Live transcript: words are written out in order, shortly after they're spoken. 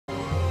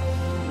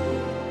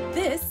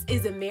This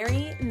is a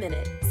Merry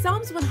Minute.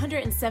 Psalms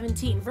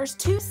 117 verse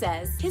 2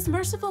 says, His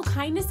merciful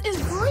kindness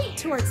is great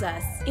towards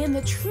us, and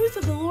the truth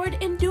of the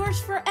Lord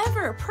endures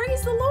forever.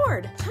 Praise the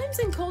Lord. Times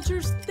and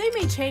cultures, they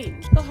may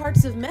change. The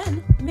hearts of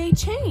men may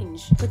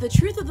change, but the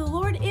truth of the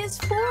Lord is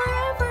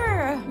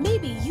forever.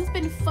 Maybe you've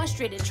been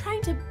frustrated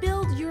trying to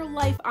build your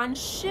life on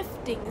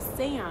shifting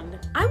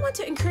sand. I want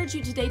to encourage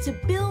you today to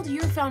build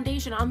your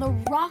foundation on the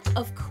rock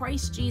of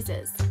Christ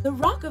Jesus, the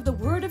rock of the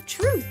word of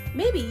truth.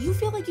 Maybe you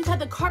feel like you've had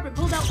the carpet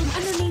pulled out from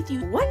underneath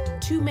you one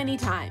too many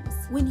times.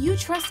 When you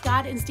trust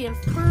God and stand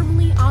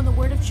firmly on the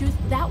word of truth,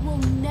 that will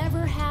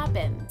never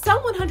happen.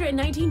 Psalm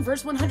 119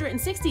 verse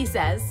 160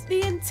 says,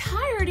 The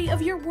entirety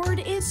of your word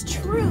is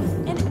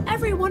truth, and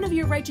every one of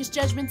your righteous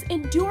judgments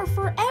endure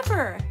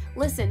forever.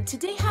 Listen,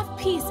 today have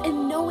peace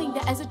in knowing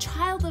that as a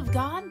child of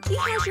God, He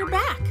has your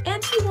back,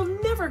 and He will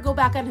never go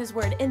back on His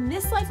word in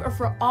this life or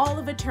for all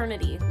of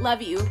eternity.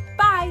 Love you.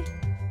 Bye.